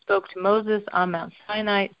spoke to Moses on Mount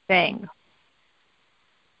Sinai, saying.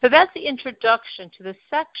 So that's the introduction to this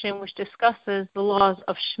section which discusses the laws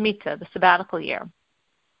of Shemitah, the sabbatical year.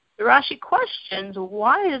 The Rashi questions,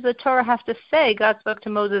 why does the Torah have to say God spoke to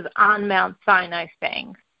Moses on Mount Sinai,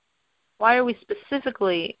 saying? Why are we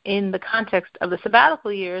specifically, in the context of the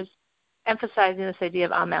sabbatical years, emphasizing this idea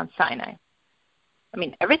of on Mount Sinai? I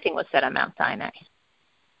mean, everything was said on Mount Sinai.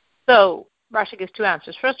 So Rashi gives two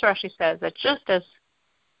answers. First, Rashi says that just as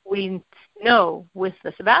we know with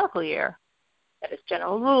the sabbatical year, that its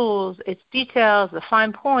general rules, its details, the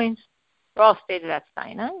fine points, are all stated at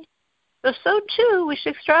Sinai, so too we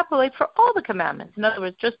should extrapolate for all the commandments. In other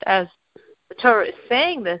words, just as the Torah is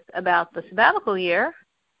saying this about the sabbatical year,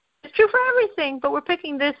 it's true for everything, but we're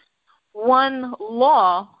picking this one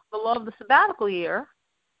law, the law of the sabbatical year,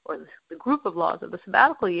 or the group of laws of the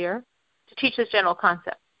sabbatical year, to teach this general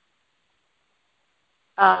concept.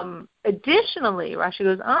 Additionally, Rashi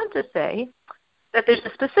goes on to say that there's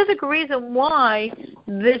a specific reason why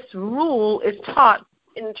this rule is taught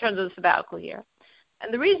in terms of the sabbatical year.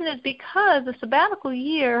 And the reason is because the sabbatical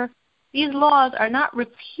year, these laws are not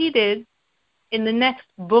repeated in the next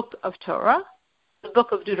book of Torah, the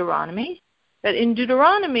book of Deuteronomy. That in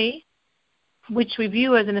Deuteronomy, which we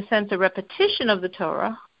view as, in a sense, a repetition of the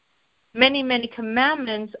Torah, many, many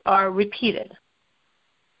commandments are repeated.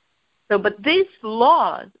 So, but these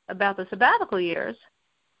laws about the sabbatical years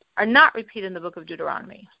are not repeated in the book of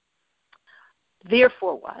Deuteronomy.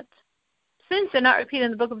 Therefore what? Since they're not repeated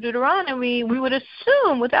in the book of Deuteronomy, we would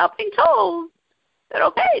assume, without being told, that,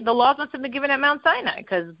 okay, the laws must have been given at Mount Sinai,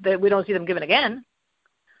 because we don't see them given again.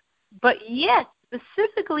 But yet,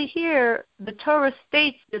 specifically here, the Torah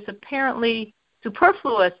states this apparently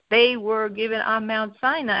superfluous, they were given on Mount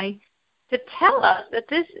Sinai, to tell us that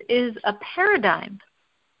this is a paradigm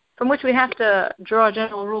from which we have to draw a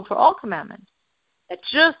general rule for all commandments. That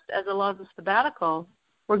just as the laws of sabbatical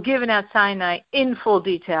were given at Sinai in full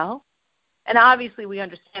detail, and obviously we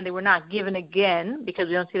understand they were not given again because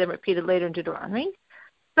we don't see them repeated later in Deuteronomy,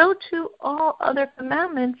 so too all other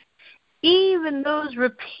commandments, even those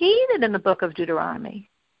repeated in the book of Deuteronomy,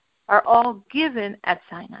 are all given at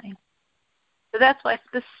Sinai. So that's why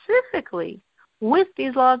specifically with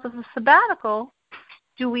these laws of the sabbatical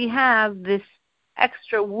do we have this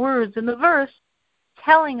extra words in the verse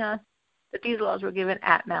telling us that these laws were given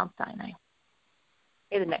at Mount Sinai.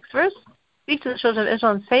 Okay, the next verse. Speak to the children of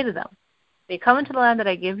Israel and say to them, when you come into the land that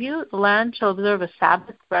I give you, the land shall observe a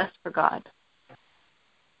Sabbath rest for God.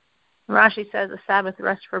 Rashi says a Sabbath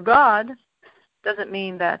rest for God doesn't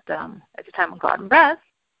mean that at the time when God rests.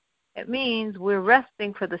 It means we're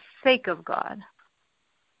resting for the sake of God.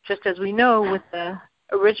 Just as we know with the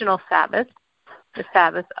original Sabbath, the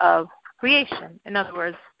Sabbath of creation. In other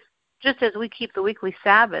words, just as we keep the weekly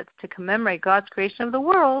Sabbath to commemorate God's creation of the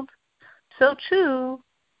world, so too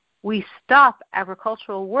we stop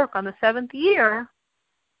agricultural work on the seventh year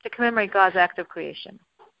to commemorate God's act of creation.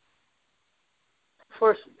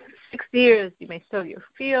 For 6 years you may sow your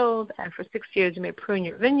field, and for 6 years you may prune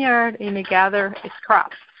your vineyard, and you may gather its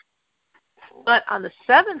crops. But on the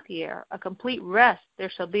seventh year, a complete rest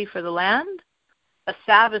there shall be for the land, a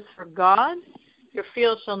Sabbath for God. Your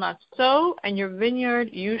field shall not sow, and your vineyard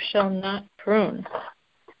you shall not prune.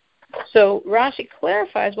 So Rashi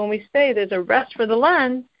clarifies when we say there's a rest for the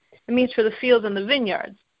land, it means for the fields and the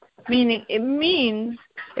vineyards. Meaning it means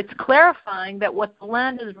it's clarifying that what the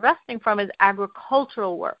land is resting from is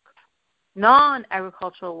agricultural work.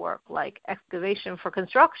 Non-agricultural work, like excavation for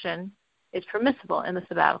construction, is permissible in the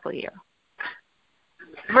sabbatical year.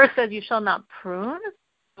 The verse says, you shall not prune.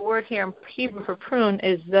 The word here in Hebrew for prune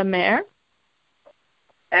is zamer.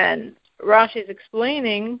 And Rashi is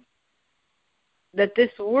explaining that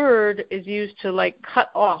this word is used to cut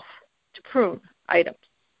off, to prune items.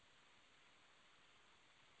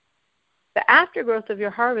 The aftergrowth of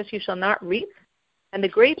your harvest you shall not reap, and the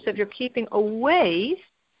grapes of your keeping away,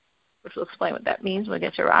 which will explain what that means when we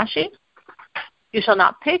get to Rashi, you shall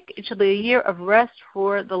not pick. It shall be a year of rest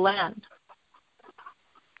for the land.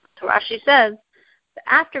 So Rashi says, the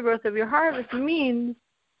aftergrowth of your harvest means,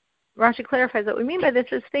 Rashi clarifies what we mean by this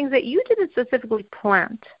is things that you didn't specifically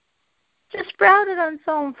plant, just sprouted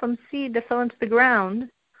unsown from seed that fell into the ground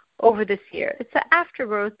over this year. It's the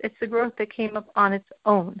aftergrowth. It's the growth that came up on its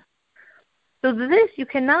own. So this you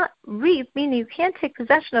cannot reap, meaning you can't take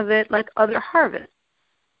possession of it like other harvests.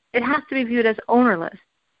 It has to be viewed as ownerless,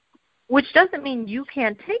 which doesn't mean you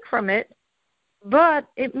can't take from it, but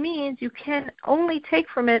it means you can only take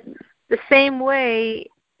from it the same way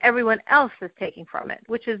everyone else is taking from it,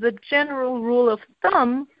 which is the general rule of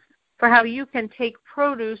thumb for how you can take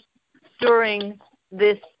produce during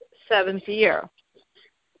this seventh year.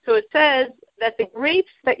 So it says that the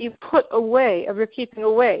grapes that you put away, of your keeping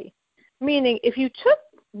away, meaning if you took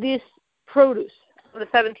this produce of the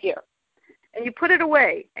 7th year and you put it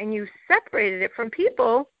away and you separated it from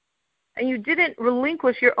people and you didn't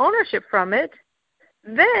relinquish your ownership from it,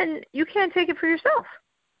 then you can't take it for yourself.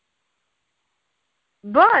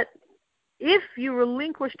 But if you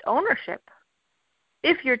relinquished ownership,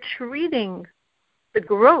 if you're treating the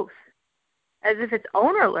growth as if it's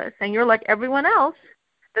ownerless and you're like everyone else,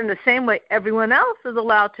 then the same way everyone else is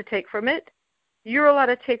allowed to take from it, you're allowed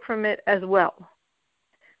to take from it as well.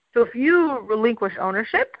 So if you relinquish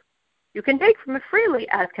ownership, you can take from it freely,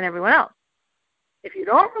 as can everyone else. If you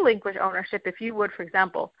don't relinquish ownership, if you would, for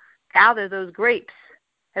example, gather those grapes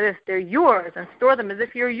as if they're yours and store them as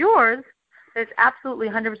if you're yours, then it's absolutely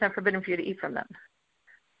 100% forbidden for you to eat from them.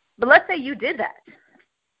 But let's say you did that.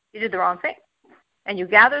 You did the wrong thing. And you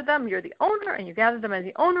gathered them, you're the owner, and you gathered them as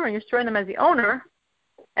the owner, and you're storing them as the owner,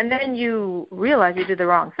 and then you realize you did the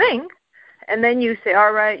wrong thing, and then you say,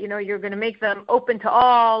 all right, you're going to make them open to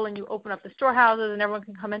all, and you open up the storehouses, and everyone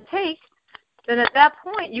can come and take, then at that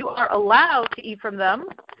point you are allowed to eat from them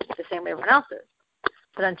the same way everyone else is.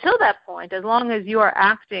 But until that point, as long as you are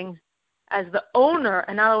acting as the owner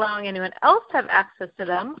and not allowing anyone else to have access to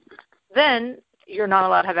them, then you're not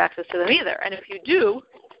allowed to have access to them either. And if you do,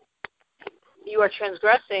 you are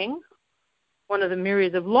transgressing one of the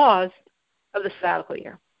myriads of laws of the sabbatical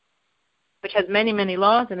year, which has many, many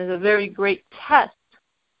laws and is a very great test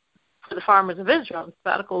for the farmers of Israel. The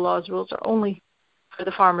sabbatical laws rules are only for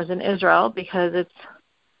the farmers in Israel because it's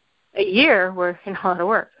a year where you're not allowed to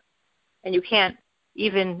work. And you can't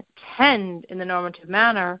even tend in the normative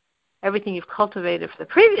manner everything you've cultivated for the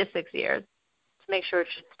previous 6 years to make sure it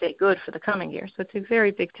should stay good for the coming year. So it's a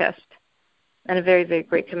very big test and a very, very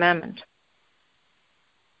great commandment.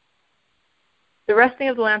 The resting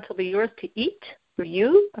of the land shall be yours to eat for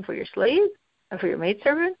you and for your slave and for your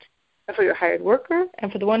maidservant and for your hired worker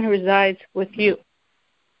and for the one who resides with you.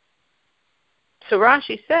 So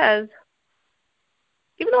Rashi says,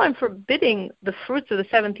 even though I'm forbidding the fruits of the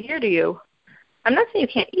 7th year to you, I'm not saying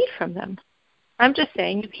you can't eat from them. I'm just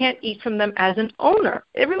saying you can't eat from them as an owner.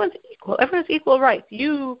 Everyone's equal. Everyone has equal rights.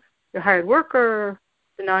 You, your hired worker,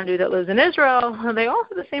 the non-Jew that lives in Israel, they all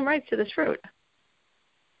have the same rights to this fruit.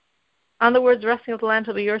 On the words, resting of the land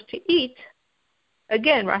shall be yours to eat,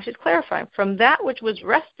 again, Rashi is clarifying, from that which was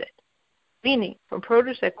rested, meaning from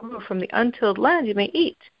produce that grew from the untilled land you may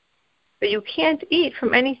eat. But you can't eat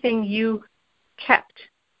from anything you kept,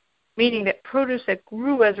 meaning that produce that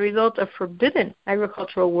grew as a result of forbidden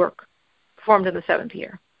agricultural work performed in the 7th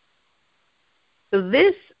year. So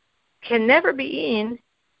this can never be eaten,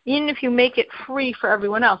 even if you make it free for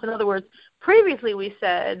everyone else. In other words, previously we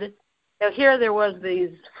said that here there was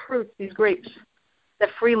these fruits, these grapes, that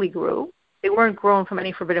freely grew. They weren't grown from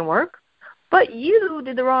any forbidden work. But you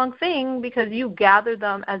did the wrong thing because you gathered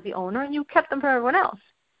them as the owner and you kept them for everyone else.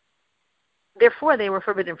 Therefore, they were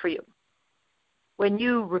forbidden for you. When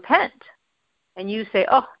you repent and you say,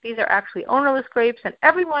 oh, these are actually ownerless grapes and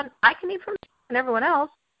everyone, I can eat from them and everyone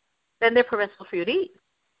else, then they're permissible for you to eat.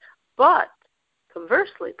 But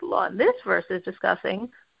conversely, the law in this verse is discussing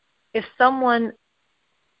if someone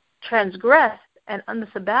transgressed and on the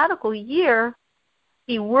sabbatical year,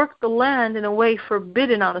 he worked the land in a way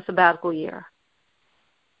forbidden on the sabbatical year.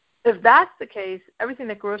 If that's the case, everything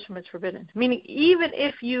that grows from it is forbidden. Meaning even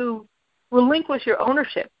if you relinquish your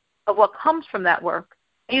ownership of what comes from that work,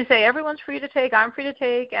 and you say everyone's free to take, I'm free to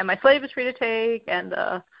take, and my slave is free to take, and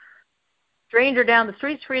the stranger down the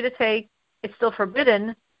street's free to take, it's still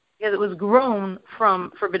forbidden because it was grown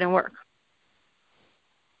from forbidden work.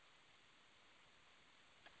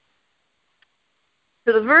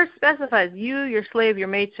 So the verse specifies you, your slave, your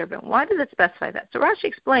maidservant. Why does it specify that? So Rashi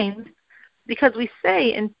explains, because we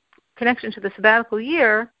say in connection to the sabbatical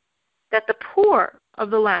year that the poor of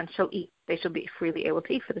the land shall eat. They shall be freely able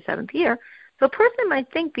to eat for the 7th year. So a person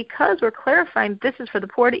might think because we're clarifying this is for the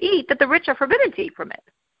poor to eat, that the rich are forbidden to eat from it.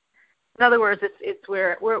 In other words, it's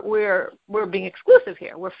where we're being exclusive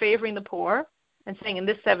here. We're favoring the poor and saying in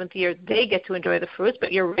this 7th year they get to enjoy the fruits,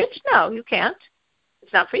 but you're rich? No, you can't.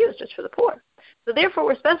 It's not for you. It's just for the poor. So therefore,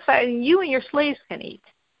 we're specifying you and your slaves can eat.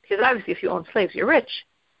 Because obviously if you own slaves, you're rich.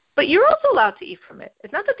 But you're also allowed to eat from it.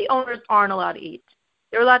 It's not that the owners aren't allowed to eat.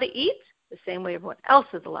 They're allowed to eat the same way everyone else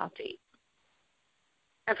is allowed to eat.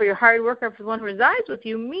 And for your hired worker, for the one who resides with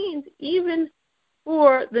you, means even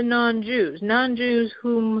for the non-Jews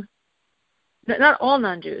whom, not all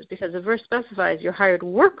non-Jews, because the verse specifies your hired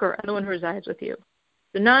worker and the one who resides with you.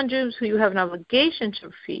 The non-Jews who you have an obligation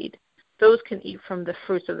to feed, those can eat from the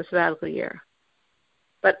fruits of the sabbatical year.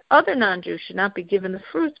 But other non-Jews should not be given the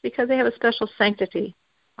fruits because they have a special sanctity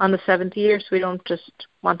on the seventh year, so we don't just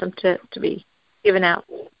want them to be given out,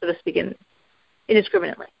 so to speak,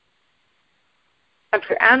 indiscriminately. And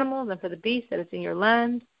for animals and for the beast that is in your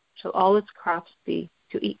land, shall all its crops be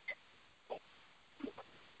to eat.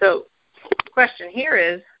 So the question here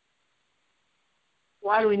is,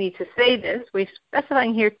 why do we need to say this? We're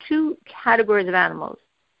specifying here two categories of animals.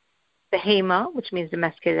 Behema, which means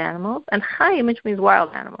domesticated animals, and Chayim, which means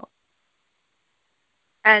wild animals.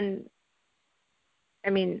 And, I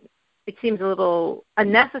mean, it seems a little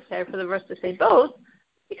unnecessary for the verse to say both,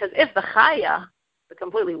 because if the Chaya, the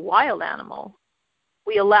completely wild animal,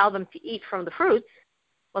 we allow them to eat from the fruits,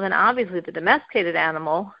 well then obviously the domesticated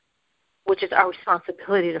animal, which is our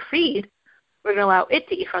responsibility to feed, we're going to allow it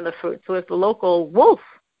to eat from the fruit. So if the local wolf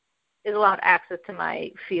is allowed access to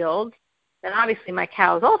my field, then obviously my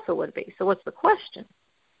cows also would be. So what's the question?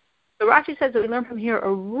 So Rashi says that we learn from here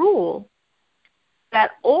a rule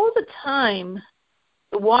that all the time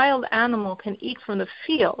the wild animal can eat from the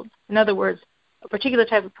field. In other words, a particular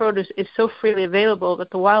type of produce is so freely available that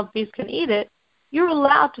the wild beast can eat it, you're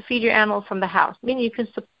allowed to feed your animal from the house, meaning you can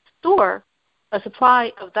store a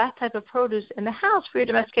supply of that type of produce in the house for your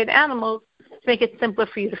domesticated animals to make it simpler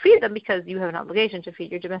for you to feed them because you have an obligation to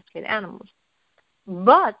feed your domesticated animals.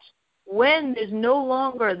 But when there's no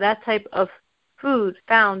longer that type of food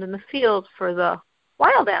found in the field for the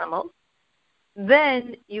wild animals,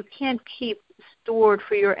 then you can't keep stored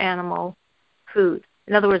for your animal food.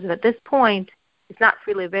 In other words, at this point, it's not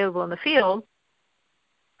freely available in the field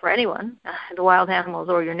for anyone, the wild animals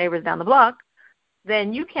or your neighbors down the block,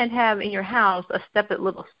 then you can't have in your house a separate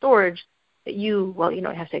little storage that you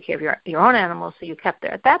don't have to take care of your own animals, so you kept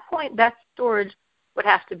there. At that point, that storage would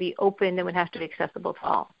have to be opened and would have to be accessible to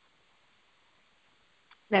all.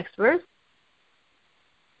 Next verse.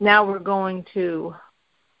 Now we're going to,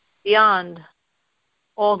 beyond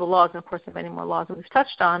all the laws, and of course there are many more laws that we've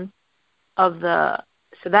touched on, of the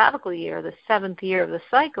sabbatical year, the seventh year of the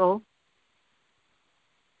cycle.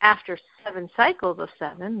 After 7 cycles of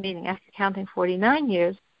 7, meaning after counting 49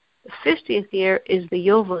 years, the 50th year is the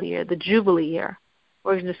Yovel year, the Jubilee year.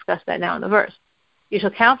 We're going to discuss that now in the verse. You shall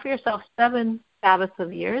count for yourself 7 Sabbaths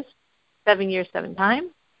of years, 7 years, 7 times,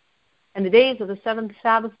 and the days of the 7th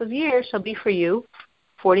Sabbath of years shall be for you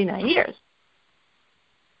 49 years.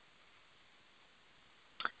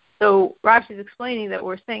 So Rashi is explaining that what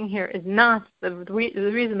we're saying here is not, the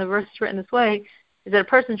reason the verse is written this way is that a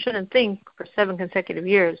person shouldn't think for 7 consecutive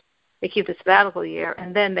years they keep the sabbatical year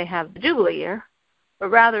and then they have the Jubilee year,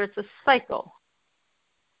 but rather it's a cycle.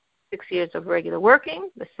 6 years of regular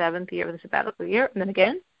working, the 7th year of the sabbatical year, and then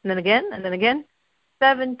again, and then again, and then again,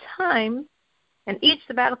 7 times, and each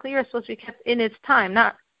sabbatical year is supposed to be kept in its time,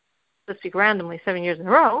 not, so to speak, randomly 7 years in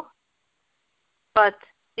a row, but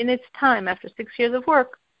in its time. After 6 years of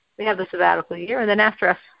work, we have the sabbatical year, and then after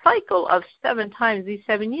a cycle of 7 times these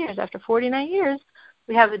 7 years, after 49 years,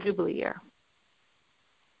 we have the Jubilee year.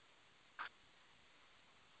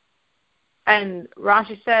 And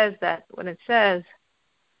Rashi says that when it says,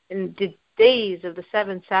 in the days of the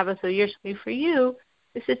 7th Sabbath of the year shall be for you,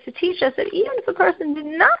 this is to teach us that even if a person did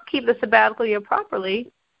not keep the sabbatical year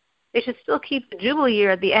properly, they should still keep the Jubilee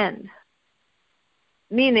year at the end.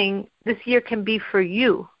 Meaning, this year can be for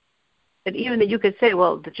you. That even that you could say,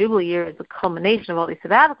 well, the Jubilee year is the culmination of all these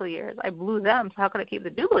sabbatical years. I blew them, so how could I keep the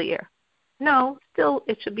Jubilee year? No, still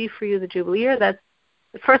it should be for you the Jubilee year. That's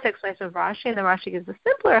the first explanation of Rashi, and then Rashi gives a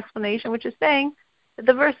simpler explanation, which is saying that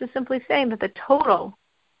the verse is simply saying that the total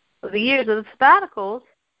of the years of the sabbaticals,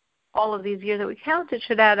 all of these years that we counted,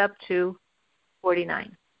 should add up to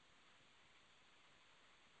 49.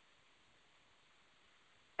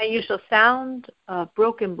 And you shall sound a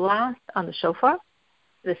broken blast on the shofar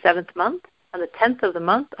the 7th month, on the 10th of the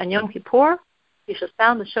month, on Yom Kippur, you shall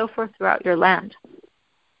sound the shofar throughout your land.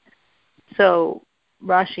 So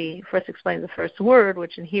Rashi first explains the first word,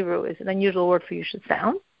 which in Hebrew is an unusual word for you should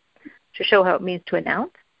sound, to show how it means to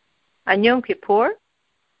announce. On Yom Kippur,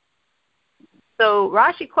 so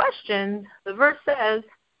Rashi questions, the verse says,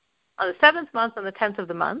 on the 7th month, on the 10th of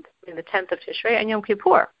the month, in the 10th of Tishrei, on Yom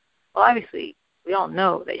Kippur. Well, obviously, we all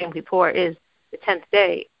know that Yom Kippur is the 10th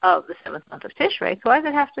day of the 7th month of Tishrei, so why does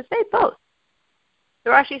it have to say both?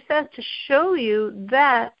 So Rashi says to show you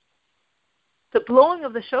that the blowing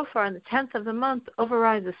of the shofar on the 10th of the month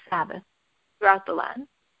overrides the Sabbath throughout the land.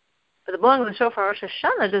 But the blowing of the shofar on Rosh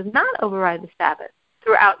Hashanah does not override the Sabbath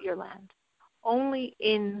throughout your land, only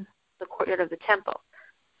in the courtyard of the temple.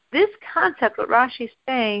 This concept, what Rashi is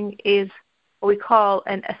saying, is what we call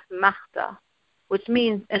an esmachta, which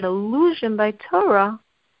means an allusion by Torah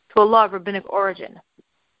to a law of rabbinic origin.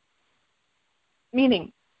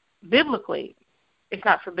 Meaning, biblically, it's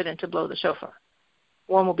not forbidden to blow the shofar.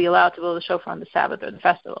 one will be allowed to blow the shofar on the Sabbath or the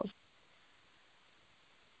festivals.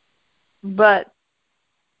 But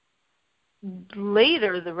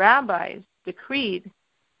later, the rabbis decreed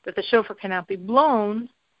that the shofar cannot be blown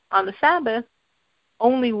on the Sabbath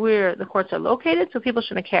only where the courts are located, so people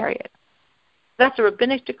shouldn't carry it. That's a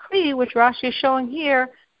rabbinic decree, which Rashi is showing here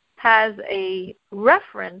has a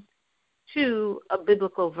reference to a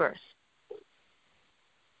biblical verse.